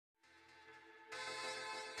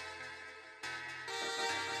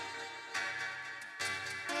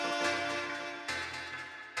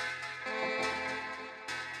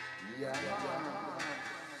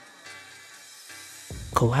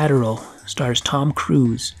Collateral stars Tom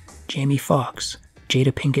Cruise, Jamie Foxx,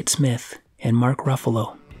 Jada Pinkett Smith, and Mark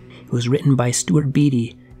Ruffalo. It was written by Stuart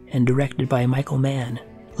Beattie and directed by Michael Mann.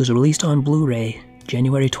 It was released on Blu-ray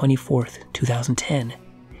January 24th, 2010,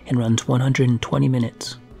 and runs 120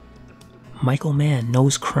 minutes. Michael Mann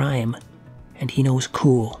knows crime, and he knows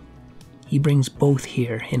cool. He brings both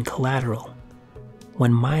here in Collateral.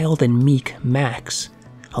 When mild and meek Max,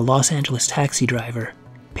 a Los Angeles taxi driver,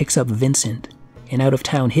 picks up Vincent, an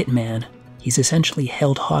out-of-town hitman, he's essentially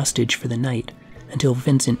held hostage for the night until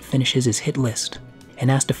Vincent finishes his hit list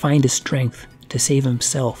and has to find his strength to save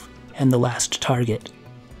himself and the last target.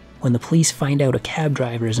 When the police find out a cab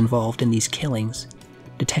driver is involved in these killings,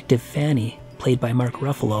 Detective Fanny, played by Mark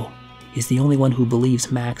Ruffalo, is the only one who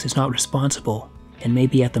believes Max is not responsible and may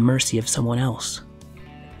be at the mercy of someone else.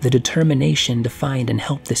 The determination to find and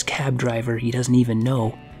help this cab driver he doesn't even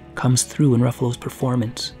know comes through in Ruffalo's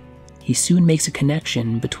performance. He soon makes a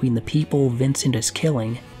connection between the people Vincent is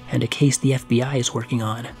killing and a case the FBI is working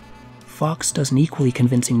on. Fox does an equally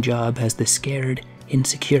convincing job as the scared,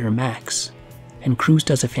 insecure Max, and Cruise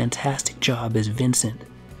does a fantastic job as Vincent,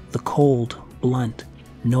 the cold, blunt,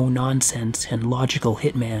 no-nonsense and logical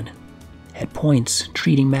hitman, at points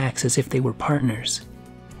treating Max as if they were partners,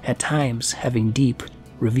 at times having deep,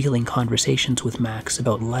 revealing conversations with Max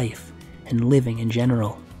about life and living in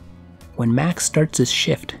general. When Max starts his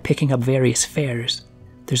shift picking up various fares,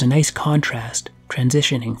 there's a nice contrast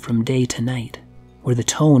transitioning from day to night, where the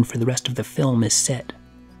tone for the rest of the film is set.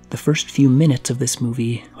 The first few minutes of this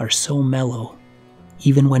movie are so mellow.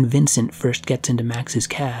 Even when Vincent first gets into Max's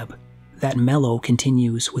cab, that mellow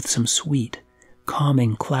continues with some sweet,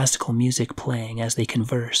 calming classical music playing as they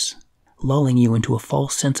converse, lulling you into a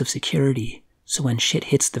false sense of security, so when shit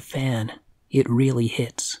hits the fan, it really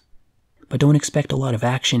hits. But don't expect a lot of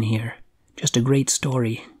action here, just a great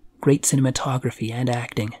story, great cinematography and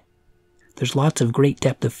acting. There's lots of great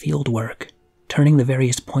depth of field work, turning the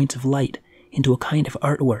various points of light into a kind of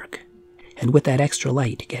artwork, and with that extra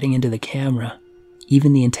light getting into the camera,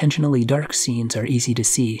 even the intentionally dark scenes are easy to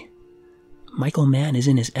see. Michael Mann is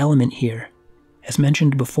in his element here. As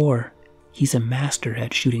mentioned before, he's a master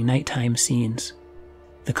at shooting nighttime scenes.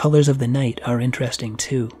 The colors of the night are interesting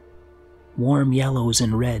too. Warm yellows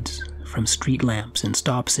and reds from street lamps and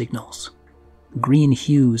stop signals, green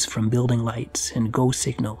hues from building lights and go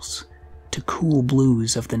signals, to cool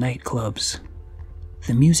blues of the nightclubs.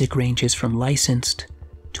 The music ranges from licensed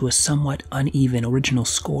to a somewhat uneven original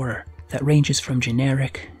score that ranges from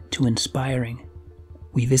generic to inspiring.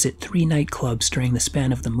 We visit 3 nightclubs during the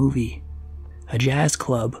span of the movie: a jazz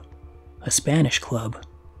club, a Spanish club,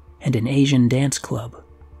 and an Asian dance club,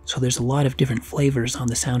 so there's a lot of different flavors on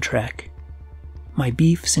the soundtrack. My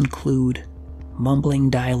beefs include mumbling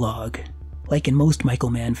dialogue, like in most Michael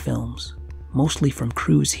Mann films, mostly from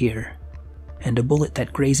Cruise here, and a bullet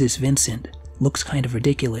that grazes Vincent looks kind of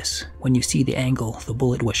ridiculous when you see the angle the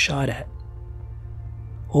bullet was shot at.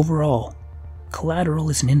 Overall, Collateral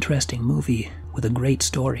is an interesting movie with a great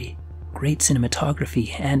story, great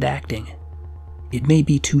cinematography and acting. It may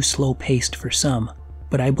be too slow-paced for some,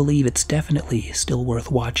 but I believe it's definitely still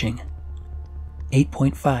worth watching.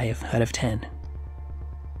 8.5 out of 10.